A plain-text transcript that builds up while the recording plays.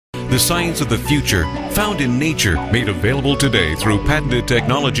the science of the future, found in nature, made available today through patented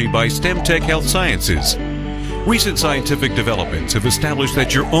technology by StemTech Health Sciences. Recent scientific developments have established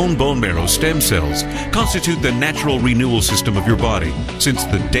that your own bone marrow stem cells constitute the natural renewal system of your body since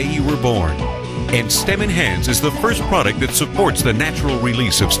the day you were born. And StemEnhance is the first product that supports the natural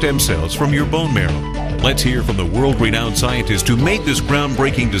release of stem cells from your bone marrow. Let's hear from the world-renowned scientist who made this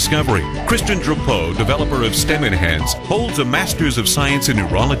groundbreaking discovery. Christian Drapeau, developer of StemEnhance, holds a Master's of Science in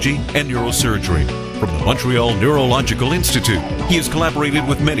Neurology and Neurosurgery from the Montreal Neurological Institute. He has collaborated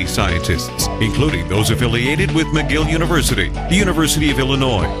with many scientists, including those affiliated with McGill University, the University of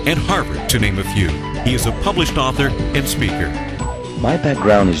Illinois, and Harvard, to name a few. He is a published author and speaker. My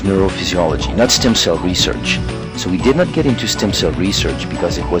background is neurophysiology, not stem cell research. So we did not get into stem cell research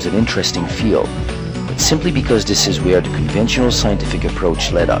because it was an interesting field, but simply because this is where the conventional scientific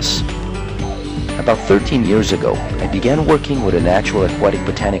approach led us. About 13 years ago, I began working with a natural aquatic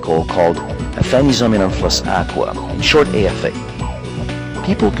botanical called Aphanizomium amorphous aqua, in short AFA.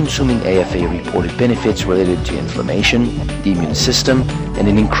 People consuming AFA reported benefits related to inflammation, the immune system, and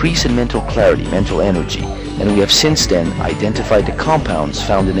an increase in mental clarity, mental energy, and we have since then identified the compounds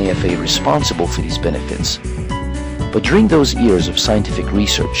found in AFA responsible for these benefits. But during those years of scientific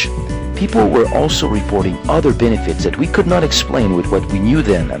research, people were also reporting other benefits that we could not explain with what we knew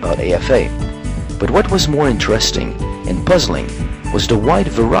then about AFA. But what was more interesting and puzzling was the wide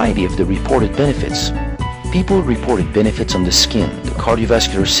variety of the reported benefits. People reported benefits on the skin, the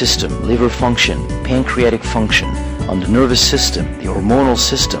cardiovascular system, liver function, pancreatic function, on the nervous system, the hormonal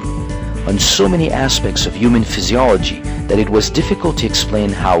system, on so many aspects of human physiology that it was difficult to explain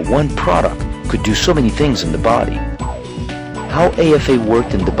how one product could do so many things in the body. How AFA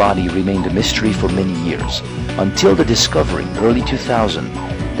worked in the body remained a mystery for many years, until the discovery in early 2000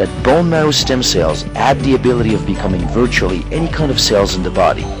 that bone marrow stem cells had the ability of becoming virtually any kind of cells in the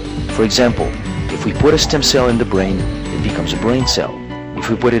body. For example, if we put a stem cell in the brain, it becomes a brain cell. If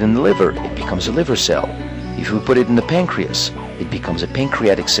we put it in the liver, it becomes a liver cell. If we put it in the pancreas, it becomes a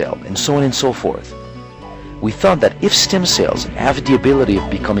pancreatic cell, and so on and so forth. We thought that if stem cells have the ability of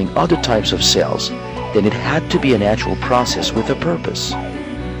becoming other types of cells, then it had to be a natural process with a purpose.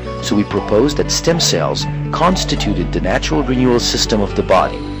 So we proposed that stem cells constituted the natural renewal system of the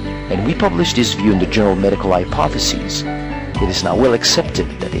body, and we published this view in the journal Medical Hypotheses. It is now well accepted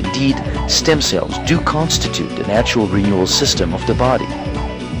that indeed stem cells do constitute the natural renewal system of the body.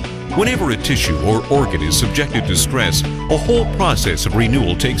 Whenever a tissue or organ is subjected to stress, a whole process of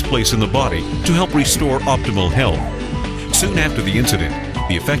renewal takes place in the body to help restore optimal health. Soon after the incident,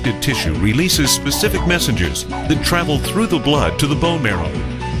 the affected tissue releases specific messengers that travel through the blood to the bone marrow.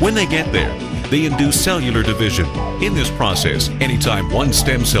 When they get there, they induce cellular division. In this process, anytime one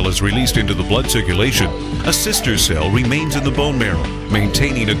stem cell is released into the blood circulation, a sister cell remains in the bone marrow,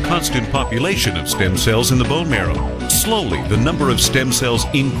 maintaining a constant population of stem cells in the bone marrow. Slowly, the number of stem cells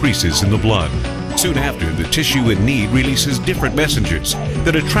increases in the blood. Soon after, the tissue in need releases different messengers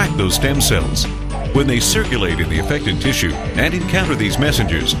that attract those stem cells. When they circulate in the affected tissue and encounter these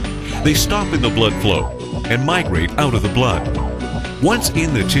messengers, they stop in the blood flow and migrate out of the blood. Once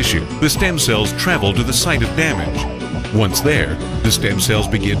in the tissue, the stem cells travel to the site of damage. Once there, the stem cells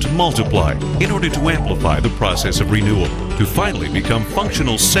begin to multiply in order to amplify the process of renewal, to finally become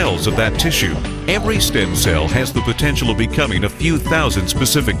functional cells of that tissue. Every stem cell has the potential of becoming a few thousand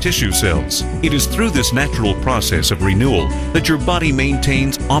specific tissue cells. It is through this natural process of renewal that your body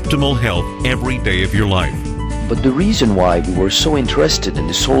maintains optimal health every day of your life. But the reason why we were so interested in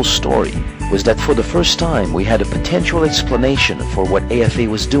this whole story was that for the first time we had a potential explanation for what AFA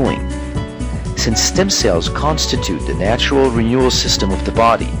was doing. Since stem cells constitute the natural renewal system of the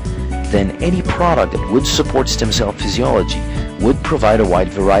body, then any product that would support stem cell physiology would provide a wide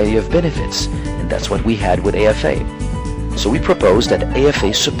variety of benefits, and that's what we had with AFA. So we proposed that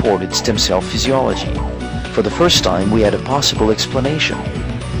AFA supported stem cell physiology. For the first time we had a possible explanation.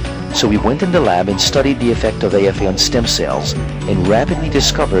 So we went in the lab and studied the effect of AFA on stem cells and rapidly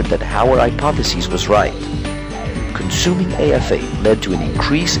discovered that our hypothesis was right. Consuming AFA led to an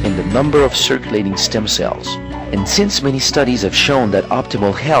increase in the number of circulating stem cells. And since many studies have shown that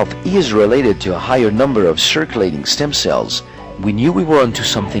optimal health is related to a higher number of circulating stem cells, we knew we were onto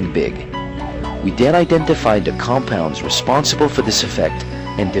something big. We then identified the compounds responsible for this effect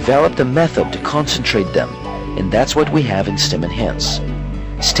and developed a method to concentrate them, and that's what we have in StemEnhance.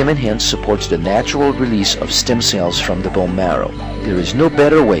 StemEnhance supports the natural release of stem cells from the bone marrow. There is no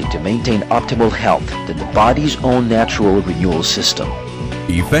better way to maintain optimal health than the body's own natural renewal system.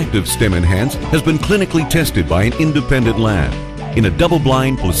 The effect of StemEnhance has been clinically tested by an independent lab in a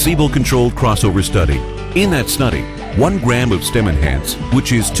double-blind, placebo-controlled crossover study. In that study, 1 gram of Stem Enhance,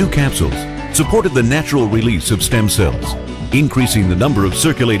 which is 2 capsules, supported the natural release of stem cells, increasing the number of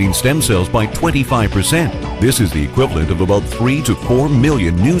circulating stem cells by 25%. This is the equivalent of about 3 to 4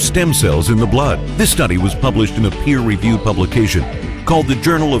 million new stem cells in the blood. This study was published in a peer-reviewed publication called the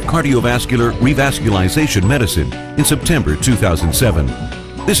Journal of Cardiovascular Revascularization Medicine in September 2007.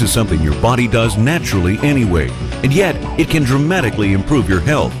 This is something your body does naturally anyway, and yet it can dramatically improve your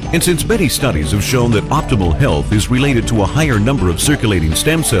health. And since many studies have shown that optimal health is related to a higher number of circulating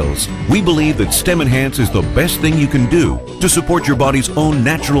stem cells, we believe that Stem Enhance is the best thing you can do to support your body's own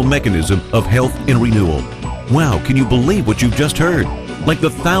natural mechanism of health and renewal. Wow, can you believe what you've just heard? Like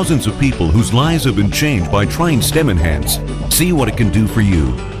the thousands of people whose lives have been changed by trying Stem Enhance. See what it can do for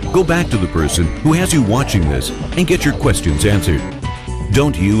you. Go back to the person who has you watching this and get your questions answered.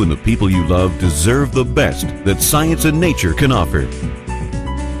 Don't you and the people you love deserve the best that science and nature can offer?